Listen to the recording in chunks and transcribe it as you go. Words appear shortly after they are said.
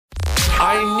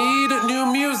I need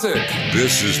new music.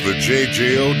 This is the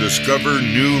JJO Discover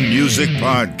New Music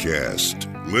Podcast.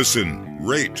 Listen,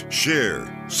 rate,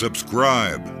 share,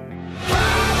 subscribe.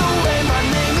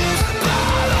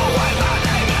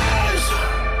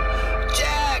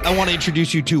 I want to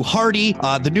introduce you to Hardy,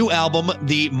 the new album,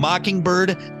 The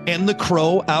Mockingbird and the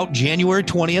Crow, out January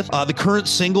 20th. The current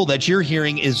single that you're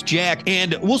hearing is Jack.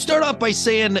 And we'll start off by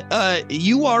saying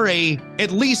you are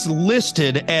at least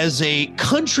listed as a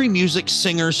country music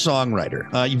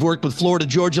singer-songwriter. You've worked with Florida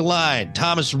Georgia Line,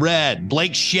 Thomas Rhett,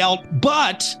 Blake Shelton,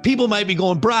 but people might be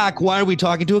going, Brock, why are we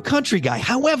talking to a country guy?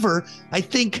 However, I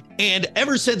think, and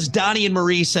ever since Donnie and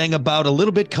Marie sang about a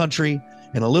little bit country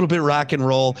and a little bit rock and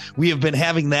roll, we have been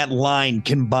having that line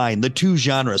combined, the two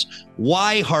genres.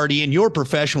 Why, Hardy, in your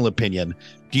professional opinion,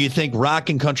 do you think rock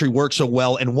and country work so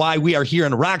well, and why we are here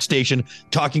on a rock station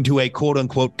talking to a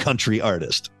quote-unquote country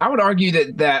artist? I would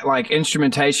argue that like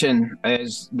instrumentation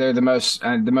they're the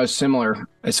most similar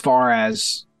as far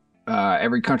as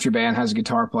every country band has a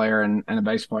guitar player and a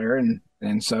bass player,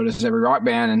 and so does every rock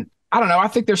band. And I don't know, I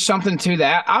think there's something to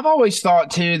that. I've always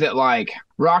thought too that like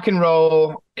rock and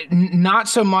roll, not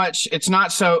so much, it's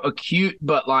not so acute,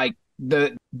 but like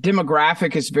the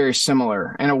demographic is very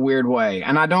similar in a weird way.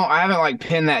 And I haven't like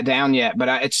pinned that down yet, but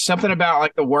it's something about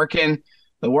like the working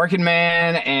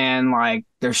man, and like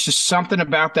there's just something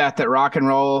about that rock and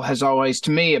roll has always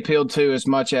to me appealed to as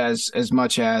much as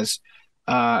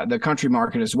the country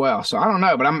market as well. So I don't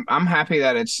know, but I'm happy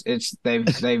that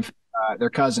they've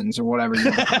they're cousins or whatever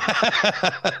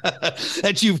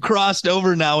that you've crossed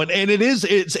over now. And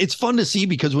it's fun to see,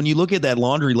 because when you look at that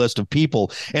laundry list of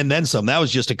people and then some, that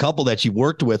was just a couple that you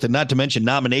worked with, and not to mention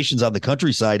nominations on the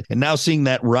countryside, and now seeing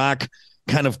that rock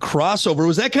kind of crossover.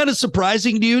 Was that kind of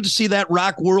surprising to you to see that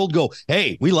rock world go,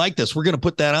 hey, we like this, we're going to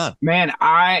put that on? Man,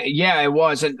 it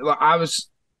was. And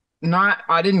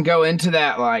I didn't go into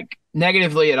that like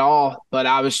negatively at all, but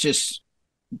I was just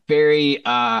very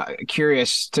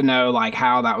curious to know like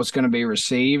how that was going to be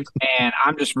received. And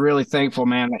I'm just really thankful,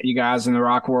 man, that you guys in the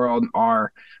rock world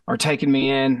are taking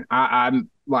me in. I'm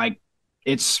like,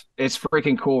 it's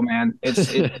freaking cool, man.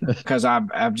 It's because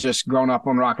I've just grown up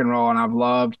on rock and roll, and I've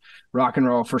loved rock and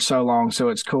roll for so long. So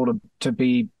it's cool to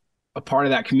be a part of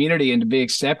that community and to be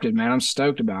accepted, man. I'm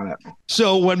stoked about it.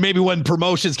 So when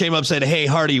promotions came up and said, hey,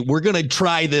 Hardy, we're going to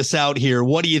try this out here,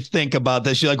 what do you think about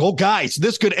this? You're like, oh, guys,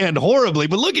 this could end horribly,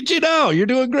 but look at you now. You're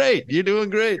doing great. You're doing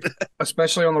great.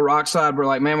 Especially on the rock side, we're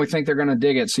like, man, we think they're going to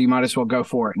dig it, so you might as well go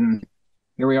for it. And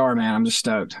here we are, man. I'm just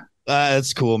stoked.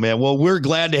 That's cool, man. Well, we're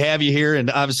glad to have you here. And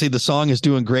obviously the song is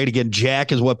doing great. Again,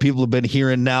 Jack is what people have been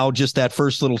hearing now, just that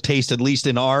first little taste, at least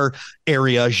in our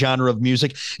area genre of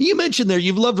music. You mentioned there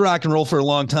you've loved rock and roll for a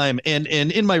long time. And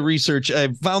in my research,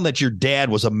 I found that your dad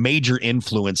was a major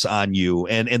influence on you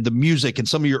and the music, and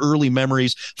some of your early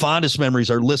memories, fondest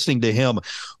memories, are listening to him.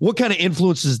 What kind of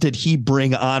influences did he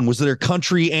bring on? Was there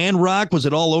country and rock? Was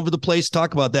it all over the place?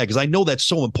 Talk about that, because I know that's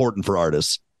so important for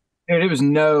artists. Dude, it was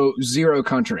zero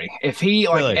country. If he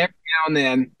like really? Every now and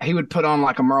then he would put on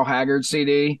like a Merle Haggard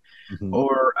CD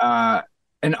or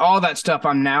and all that stuff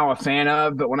I'm now a fan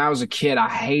of. But when I was a kid, I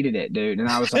hated it, dude. And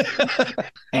I was like,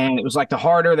 and it was like the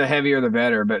harder, the heavier, the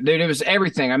better. But dude, it was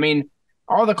everything. I mean,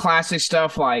 all the classic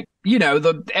stuff, like, you know,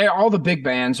 all the big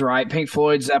bands, right? Pink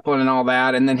Floyd, Zeppelin, and all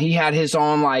that. And then he had his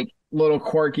own like little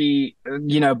quirky,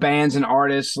 you know, bands and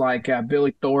artists like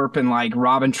Billy Thorpe and like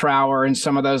Robin Trower and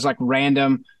some of those like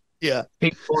random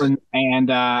people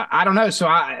and I don't know. So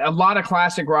a lot of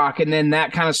classic rock, and then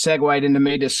that kind of segued into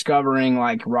me discovering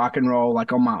like rock and roll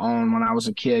like on my own when I was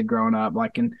a kid growing up,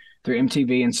 like through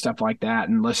MTV and stuff like that,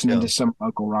 and listening to some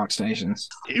local rock stations.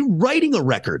 Writing a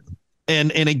record.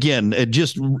 And again,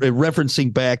 just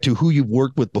referencing back to who you've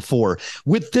worked with before,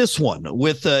 with this one,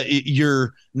 with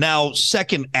your now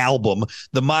second album,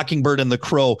 The Mockingbird and the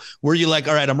Crow, were you like,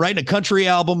 all right, I'm writing a country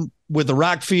album with a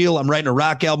rock feel, I'm writing a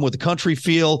rock album with a country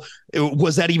feel?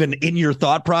 Was that even in your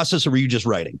thought process, or were you just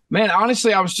writing? Man,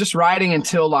 honestly, I was just writing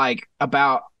until like I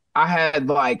had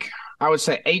like, I would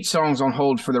say 8 songs on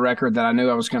hold for the record that I knew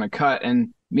I was going to cut.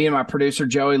 And me and my producer,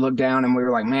 Joey, looked down and we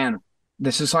were like, man,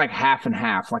 this is like half and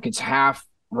half. Like it's half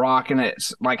rock and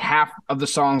it's like half of the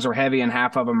songs are heavy and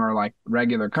half of them are like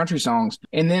regular country songs.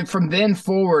 And then from then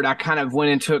forward, I kind of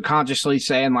went into it consciously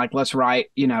saying like, let's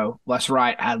write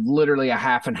literally a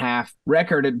half and half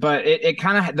record. But it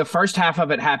kind of, the first half of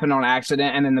it happened on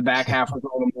accident, and then the back half was a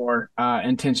little more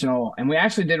intentional. And we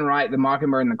actually didn't write The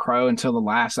Mockingbird and the Crow until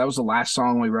that was the last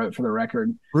song we wrote for the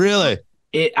record. Really?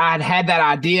 I'd had that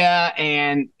idea,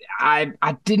 and I'd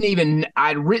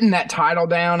written that title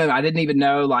down, and I didn't even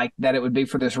know like that it would be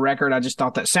for this record. I just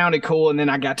thought that sounded cool. And then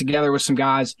I got together with some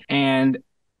guys, and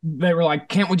they were like,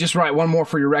 can't we just write one more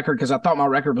for your record? Because I thought my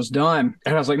record was done.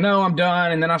 And I was like, no, I'm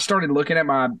done. And then I started looking at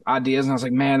my ideas and I was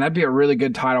like, man, that'd be a really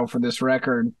good title for this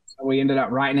record. So we ended up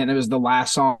writing it, and it was the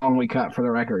last song we cut for the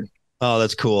record. Oh,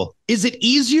 that's cool. Is it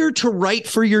easier to write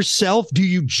for yourself? Do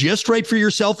you just write for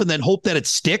yourself and then hope that it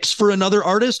sticks for another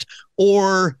artist?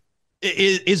 Or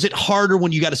is it harder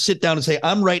when you got to sit down and say,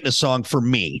 I'm writing a song for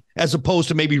me, as opposed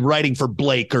to maybe writing for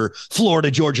Blake or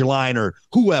Florida Georgia Line or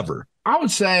whoever? I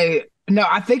would say, no,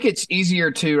 I think it's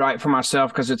easier to write for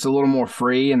myself because it's a little more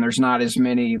free and there's not as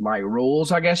many like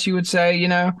rules, I guess you would say, you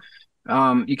know.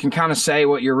 You can kind of say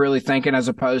what you're really thinking as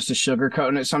opposed to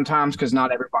sugarcoating it sometimes, because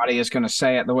not everybody is going to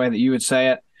say it the way that you would say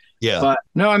it. Yeah. But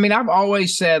no, I mean, I've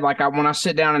always said, like, when I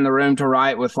sit down in the room to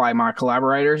write with like my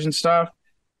collaborators and stuff,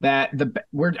 that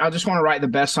I just want to write the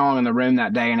best song in the room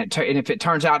that day. And and if it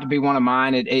turns out to be one of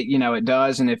mine, it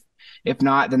does. And if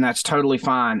not, then that's totally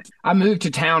fine. I moved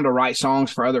to town to write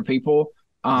songs for other people,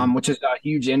 which is a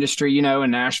huge industry, you know, in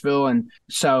Nashville. And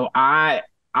so I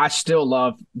still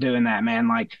love doing that, man.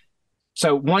 Like,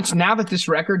 so now that this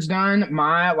record's done,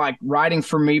 my like writing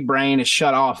for me brain is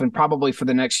shut off, and probably for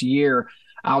the next year,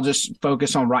 I'll just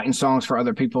focus on writing songs for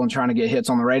other people and trying to get hits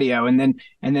on the radio. And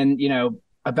then, you know,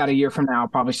 about a year from now, I'll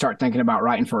probably start thinking about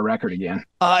writing for a record again.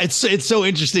 It's so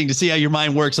interesting to see how your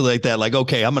mind works like that. Like,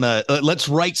 okay, I'm going to let's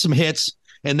write some hits,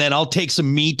 and then I'll take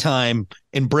some me time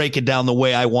and break it down the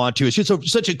way I want to. It's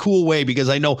just such a cool way, because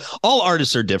I know all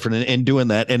artists are different in doing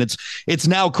that. And it's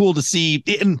now cool to see,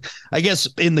 I guess,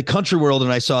 in the country world.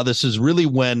 And I saw this is really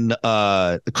when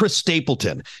Chris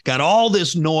Stapleton got all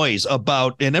this noise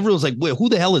about, and everyone's like, who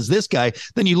the hell is this guy?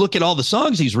 Then you look at all the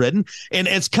songs he's written, and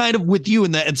it's kind of with you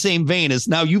in that same vein as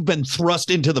now you've been thrust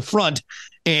into the front.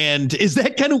 And is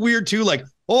that kind of weird too? Like,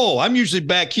 oh, I'm usually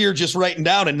back here just writing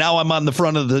down, and now I'm on the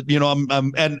front of the, you know,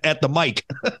 I'm at the mic.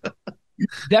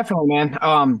 Definitely,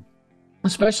 man.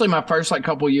 Especially my first like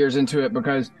couple years into it,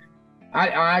 because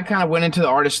I kind of went into the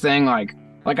artist thing like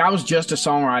I was just a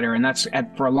songwriter,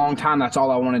 and for a long time that's all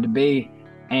I wanted to be.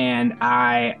 And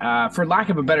I, for lack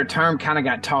of a better term, kind of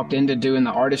got talked into doing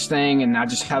the artist thing, and I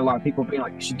just had a lot of people being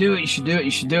like, "You should do it, you should do it,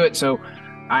 you should do it." So,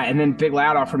 and then Big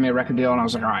Loud offered me a record deal, and I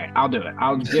was like, "All right, I'll do it.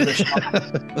 I'll give it a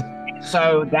shot."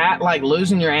 So that, like,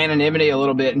 losing your anonymity a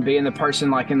little bit and being the person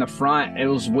like in the front, it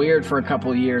was weird for a couple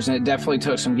of years, and it definitely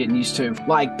took some getting used to.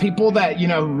 Like, people that, you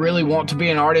know, really want to be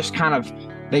an artist kind of,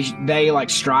 they like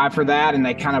strive for that, and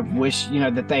they kind of wish, you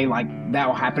know, that they like that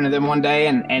will happen to them one day.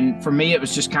 And for me, it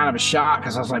was just kind of a shock,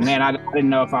 because I was like, man, I didn't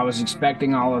know if I was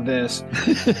expecting all of this. A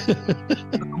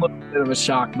little bit of a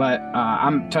shock, but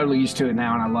I'm totally used to it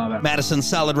now, and I love it. Madison,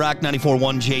 Solid Rock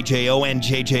 94.1 JJO and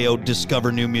JJO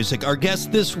Discover New Music. Our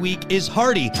guest this week is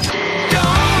Hardy. Don't listen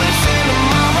to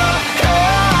mama,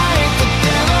 like the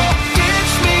devil.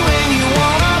 Ditch me when you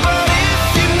wanna, but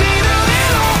if you need a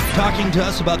little. Talking to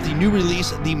us about the new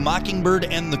release, The Mockingbird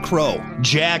and the Crow.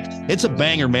 Jack, it's a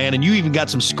banger, man, and you even got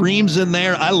some screams in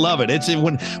there. I love it. It's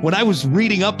when I was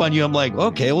reading up on you, I'm like,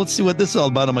 okay, let's see what this is all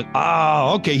about. I'm like,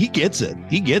 okay, he gets it.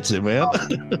 He gets it, man.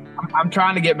 I'm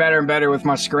trying to get better and better with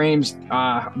my screams,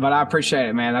 but I appreciate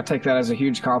it, man. I take that as a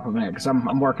huge compliment, because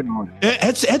I'm working on it.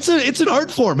 It's an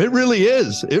art form. It really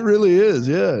is. It really is.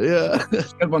 Yeah.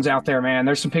 Good ones out there, man.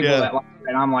 There's some people that like it,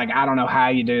 and I'm like, I don't know how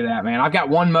you do that, man. I've got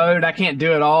one mode. I can't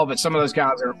do it all, but some of those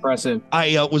guys are impressive.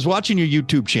 I was watching your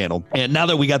YouTube channel, and now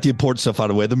that we got the important stuff out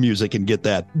of the way, the music, and get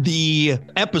that, the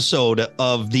episode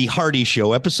of the Hardy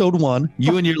Show, episode 1,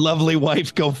 you and your lovely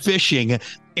wife go fishing.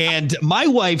 And my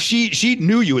wife, she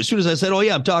knew you as soon as I said, oh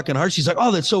yeah, I'm talking Hardy. She's like,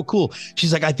 oh, that's so cool.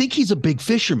 She's like, I think he's a big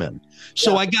fisherman.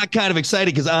 So I got kind of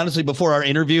excited, because honestly, before our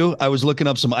interview, I was looking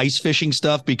up some ice fishing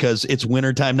stuff, because it's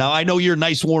wintertime now. I know you're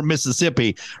nice, warm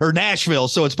Mississippi or Nashville,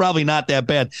 so it's probably not that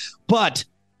bad. But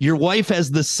your wife has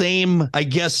the same, I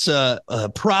guess,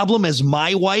 problem as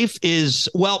my wife is,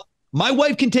 well, my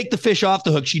wife can take the fish off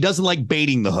the hook. She doesn't like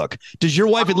baiting the hook. Does your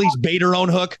wife at least bait her own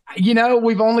hook? You know,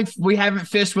 we haven't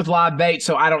fished with live bait,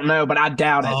 so I don't know, but I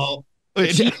doubt it. Oh.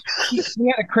 She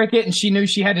had a cricket, and she knew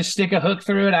she had to stick a hook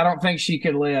through it. I don't think she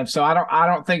could live, so I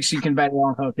don't think she can bait her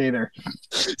own hook either.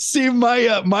 See,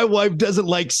 my wife doesn't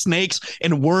like snakes,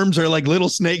 and worms are like little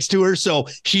snakes to her, so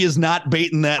she is not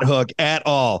baiting that hook at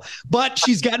all. But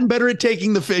she's gotten better at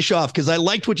taking the fish off, because I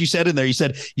liked what you said in there. You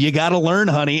said, you got to learn,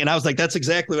 honey. And I was like, that's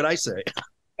exactly what I say.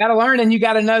 Got to learn, and you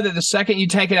got to know that the second you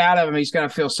take it out of him, he's going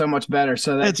to feel so much better.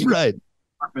 So that's right.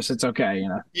 Purpose, it's okay, you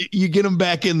know. You get him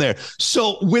back in there.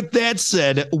 So with that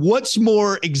said, what's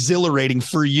more exhilarating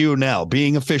for you now,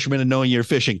 being a fisherman and knowing you're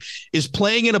fishing? Is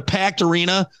playing in a packed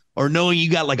arena, or knowing you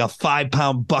got like a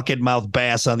 5-pound bucket mouth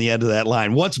bass on the end of that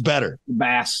line? What's better?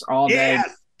 Bass all day.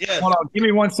 Yes. Hold on, give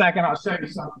me 1 second. I'll show you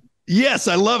something. Yes,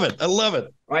 I love it. I love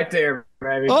it. Right there,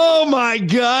 baby. Oh my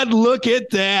God, look at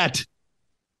that.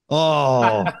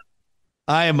 Oh,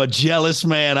 I am a jealous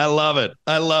man. I love it.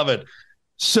 I love it.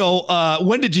 So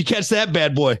when did you catch that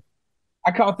bad boy?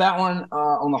 I caught that one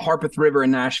on the Harpeth River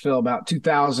in Nashville about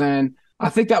 2000. I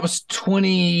think that was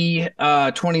 2019.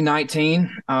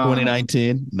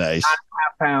 2019. Nice. 9.5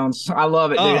 pounds. I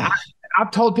love it, dude. Oh.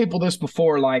 I've told people this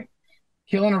before, like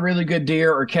killing a really good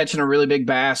deer or catching a really big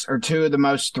bass are two of the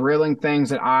most thrilling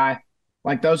things that I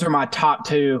like. Those are my top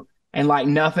two. And like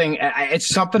nothing, it's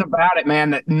something about it, man,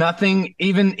 that nothing,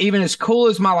 even as cool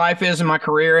as my life is in my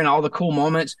career and all the cool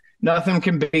moments, nothing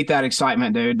can beat that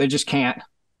excitement, dude. They just can't.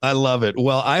 I love it.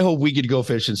 Well, I hope we could go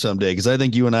fishing someday because I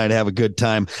think you and I'd have a good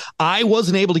time. I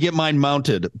wasn't able to get mine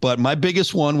mounted, but my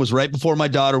biggest one was right before my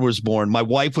daughter was born. My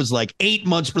wife was like 8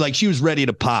 months, like she was ready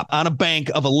to pop on a bank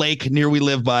of a lake near we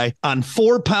live by on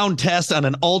 4-pound test on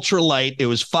an ultralight. It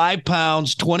was 5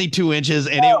 pounds, 22 inches,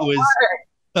 and it was,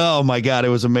 oh my God, it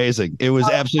was amazing. It was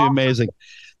absolutely amazing.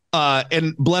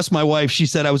 And bless my wife, she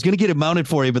said, I was going to get it mounted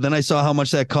for you, but then I saw how much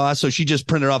that cost. So she just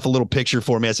printed off a little picture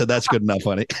for me. I said, that's good enough,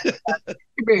 honey.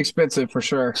 It'd be expensive for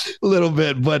sure. A little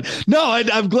bit, but no,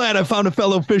 I'm glad I found a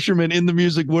fellow fisherman in the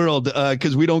music world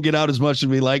because we don't get out as much as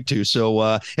we like to.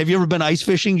 So have you ever been ice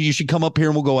fishing? You should come up here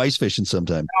and we'll go ice fishing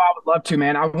sometime. Oh, I would love to,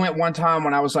 man. I went one time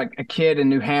when I was like a kid in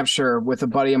New Hampshire with a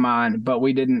buddy of mine, but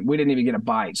we didn't even get a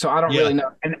bite. So I don't really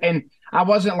know. And I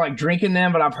wasn't like drinking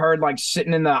them, but I've heard like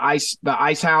sitting in the ice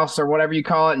house or whatever you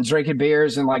call it and drinking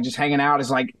beers and like just hanging out is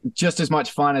like just as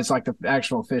much fun as like the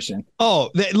actual fishing.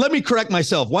 Oh, let me correct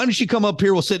myself. Why don't you come up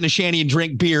here? We'll sit in a shanty and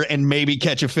drink beer and maybe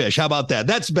catch a fish. How about that?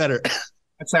 That's better.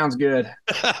 That sounds good.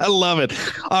 I love it.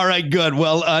 All right, good.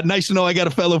 Well, nice to know I got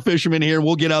a fellow fisherman here.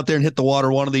 We'll get out there and hit the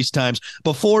water one of these times.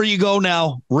 Before you go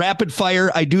now, rapid fire.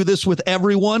 I do this with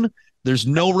everyone. There's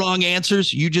no wrong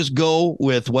answers. You just go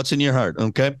with what's in your heart.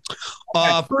 Okay.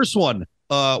 First one,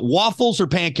 waffles or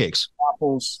pancakes?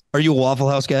 Waffles. Are you a Waffle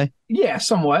House guy? Yeah,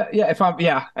 somewhat. Yeah.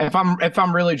 If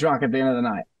I'm really drunk at the end of the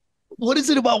night. What is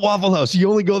it about Waffle House? You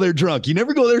only go there drunk. You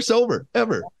never go there sober,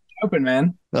 ever. Open,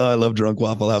 man. Oh, I love drunk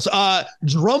Waffle House.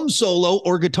 Drum solo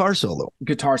or guitar solo?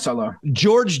 Guitar solo.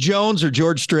 George Jones or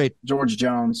George Strait? George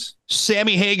Jones.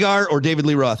 Sammy Hagar or David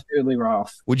Lee Roth? David Lee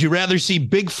Roth. Would you rather see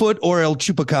Bigfoot or El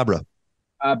Chupacabra?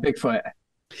 Bigfoot.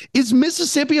 Is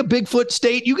Mississippi a Bigfoot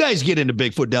state? You guys get into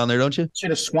Bigfoot down there, don't you?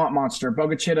 Chitto Swamp Monster.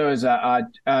 Bogachitto is a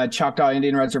Choctaw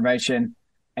Indian reservation,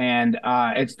 and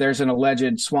there's an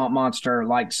alleged swamp monster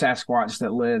like Sasquatch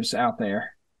that lives out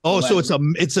there. Oh, so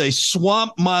it's a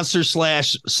swamp monster /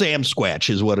 Sam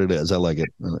Squatch is what it is. I like it.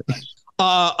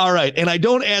 All right, and I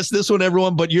don't ask this one,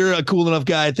 everyone, but you're a cool enough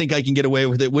guy. I think I can get away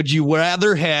with it. Would you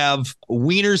rather have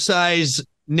wiener size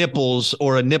nipples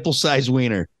or a nipple size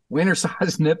wiener? Wiener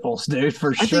size nipples, dude,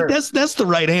 for sure. I think that's the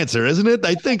right answer, isn't it?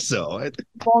 I think so.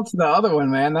 Fault's the other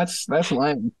one, man. That's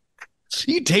lame.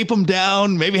 You tape them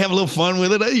down, maybe have a little fun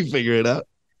with it. You figure it out.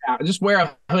 Yeah, just wear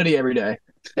a hoodie every day.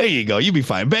 There you go. You'll be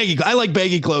fine. Baggy. I like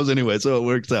baggy clothes anyway, so it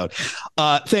works out.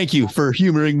 Thank you for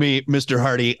humoring me, Mr.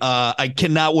 Hardy. I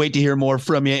cannot wait to hear more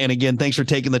from you. And again, thanks for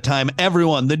taking the time.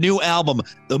 Everyone, the new album,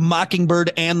 The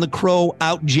Mockingbird and the Crow,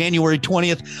 out January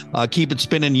 20th. Keep it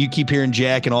spinning. You keep hearing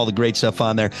Jack and all the great stuff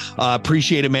on there.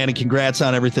 Appreciate it, man, and congrats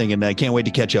on everything. And I can't wait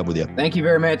to catch up with you. Thank you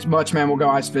very much, man. We'll go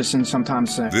ice fishing sometime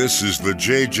soon. This is the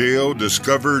JJO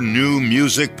Discover New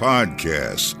Music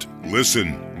Podcast.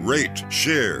 Listen, rate,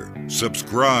 share,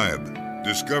 subscribe.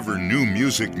 Discover new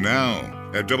music now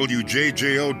at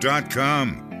WJJO.com,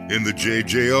 in the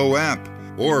JJO app,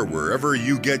 or wherever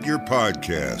you get your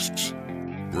podcasts.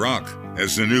 Brock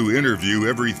has a new interview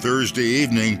every Thursday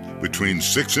evening between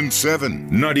 6 and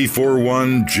 7.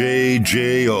 94.1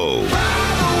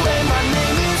 JJO.